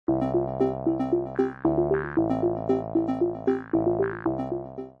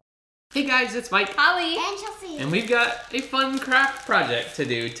Hey guys, it's Mike, Holly, and Chelsea, and we've got a fun craft project to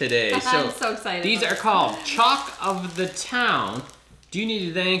do today. I'm so excited. These are called Chalk of the Town. Do you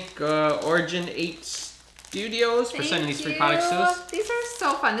need to thank Origin 8 Studios for sending these free products to us? These are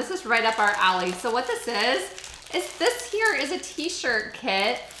so fun. This is right up our alley. So what this is this here is a t-shirt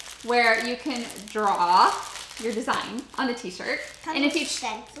kit where you can draw your design on the t-shirt. And if you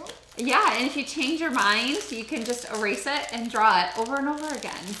stencil. Yeah, and if you change your mind, you can just erase it and draw it over and over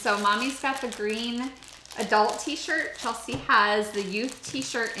again. So Mommy's got the green adult t-shirt. Chelsea has the youth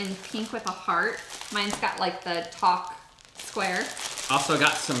t-shirt in pink with a heart. Mine's got like the talk square. Also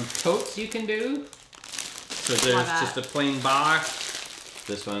got some totes you can do. So there's just a plain box.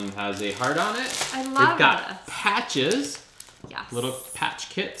 This one has a heart on it. I love We've got patches. Yes. Little patch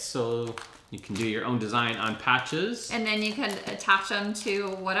kits, so you can do your own design on patches. And then you can attach them to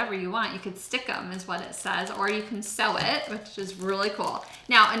whatever you want. You could stick them is what it says, or you can sew it, which is really cool.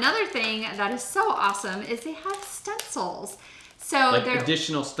 Now, another thing that is so awesome is they have stencils. So like they're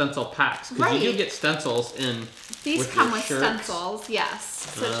additional stencil packs, because you do get stencils in. These come with stencils, yes.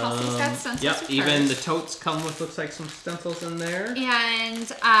 So Chelsea's got stencils. Yep, even the totes come with, looks like, some stencils in there.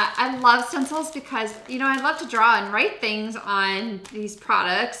 And I love stencils because, you know, I love to draw and write things on these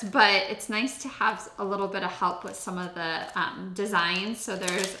products, but it's nice to have a little bit of help with some of the designs. So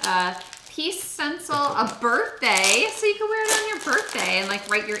there's a peace stencil, a birthday, so you can wear it on your birthday and like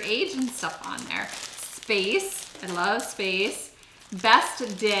write your age and stuff on there. Space, I love space.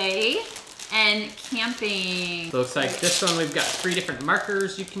 Best day, and camping. So it looks like this one we've got 3 different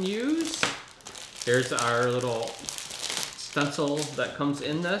markers you can use. Here's our little stencil that comes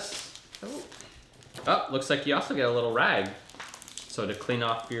in this. Oh, looks like you also get a little rag. So to clean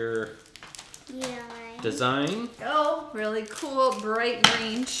off your design. Oh, really cool bright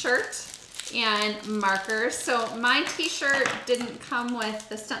green shirt and markers. So my t-shirt didn't come with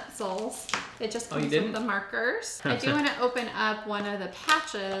the stencils. It just comes with the markers. I do want to open up one of the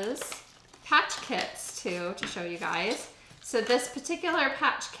patch kits too, to show you guys. So this particular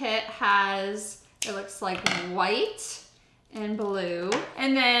patch kit has, it looks like white and blue.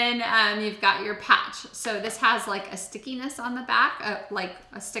 And then you've got your patch. So this has like a stickiness on the back, like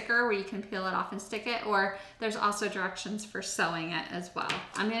a sticker where you can peel it off and stick it, or there's also directions for sewing it as well.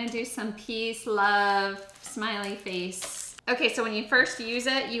 I'm gonna do some peace, love, smiley face. Okay, so when you first use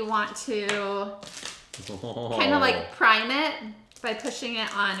it, you want to kind of like prime it by pushing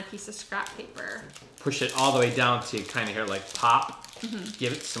it on a piece of scrap paper. Push it all the way down to kind of hear like pop.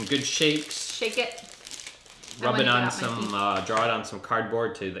 Give it some good shakes. Shake it. Rub it on some, draw it on some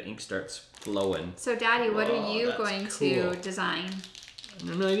cardboard till the ink starts flowing. So Daddy, what are you going to design?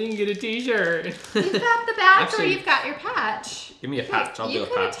 No, I didn't get a t-shirt. You've got the badge or you've got your patch. Give me a patch, I'll do a patch.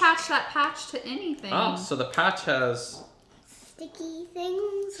 You could attach that patch to anything. Oh, so the patch has sticky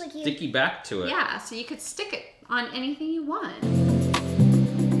things. Like sticky back to it. Yeah, so you could stick it on anything you want.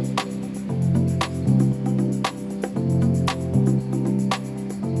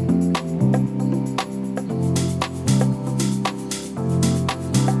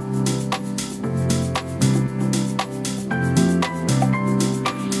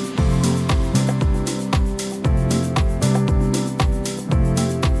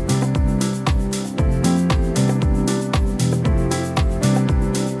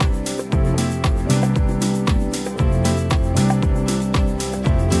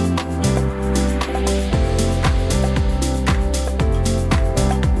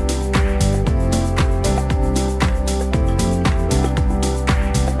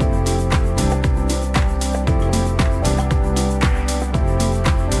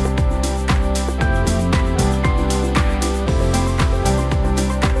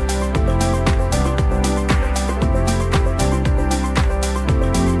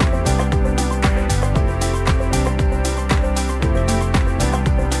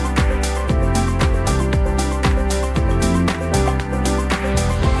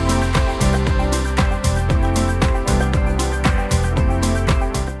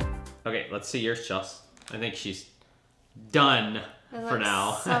 Let's see yours, Chels. I think she's done for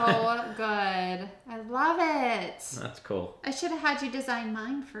now. So good. I love it. That's cool. I should have had you design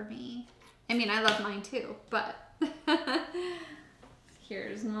mine for me. I mean, I love mine too, but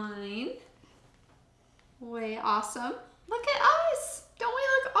here's mine. Way awesome. Look at us. Don't we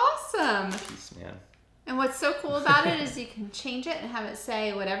look awesome? Peace, man. And what's so cool about it is you can change it and have it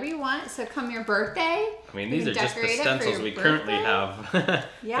say whatever you want. So come your birthday, I mean, these are just the stencils we currently have that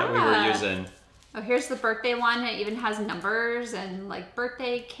we were using. Oh, here's the birthday one. It even has numbers and like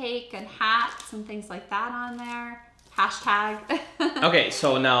birthday cake and hats and things like that on there. Hashtag. Okay,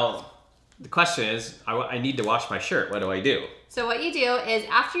 so now the question is, I need to wash my shirt. What do I do? So what you do is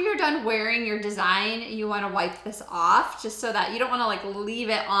after you're done wearing your design, you want to wipe this off just so that you don't want to like leave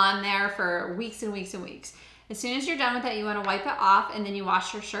it on there for weeks and weeks and weeks. As soon as you're done with it, you want to wipe it off and then you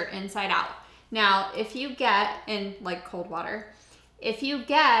wash your shirt inside out. Now, if you get, in like cold water, if you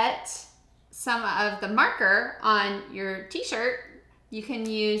get some of the marker on your t-shirt, you can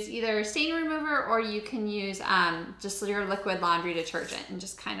use either stain remover or you can use just your liquid laundry detergent and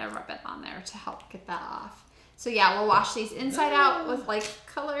just kind of rub it on there to help get that off. So yeah, we'll wash these inside out with like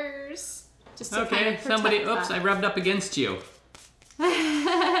colors. Just to kind of somebody, protect oops, that. I rubbed up against you.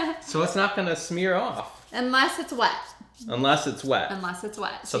 So it's not gonna smear off. Unless it's wet. Unless it's wet. Unless it's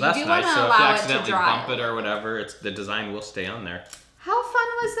wet. So that's you do nice. want to So if you allow accidentally it to dry bump it or whatever, the design will stay on there. How fun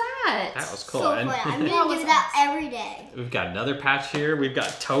was that? That was cool. So And fun. I'm gonna do that every day. we've got another patch here. We've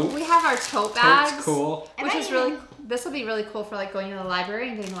got tote. We have our tote bags. Tote's cool. Which is really, this will be really cool for like going to the library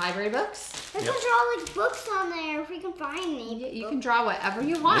and getting library books. There's a draw like books on there if we can find me. You can draw whatever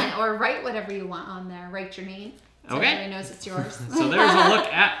you want or write whatever you want on there. Write your name. So everybody knows it's yours. So there's a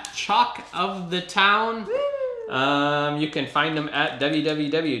look at Chalk of the Town. You can find them at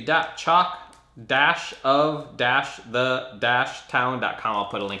www.chalk-of-the-town.com. I'll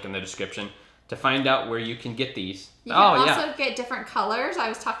put a link in the description to find out where you can get these. You can also get different colors. I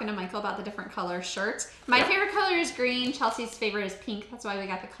was talking to Michael about the different color shirts. My favorite color is green. Chelsea's favorite is pink. That's why we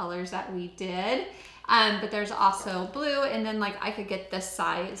got the colors that we did. But there's also blue, and then like I could get this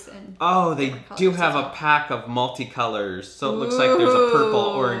size. And they do have a pack of multicolors. So it looks like there's a purple,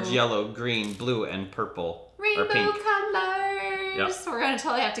 orange, yellow, green, blue, and purple. Rainbow or pink. colors. Yep. We're going to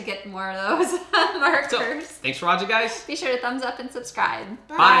totally have to get more of those markers. So, thanks for watching, guys. Be sure to thumbs up and subscribe.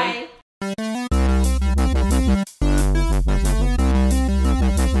 Bye.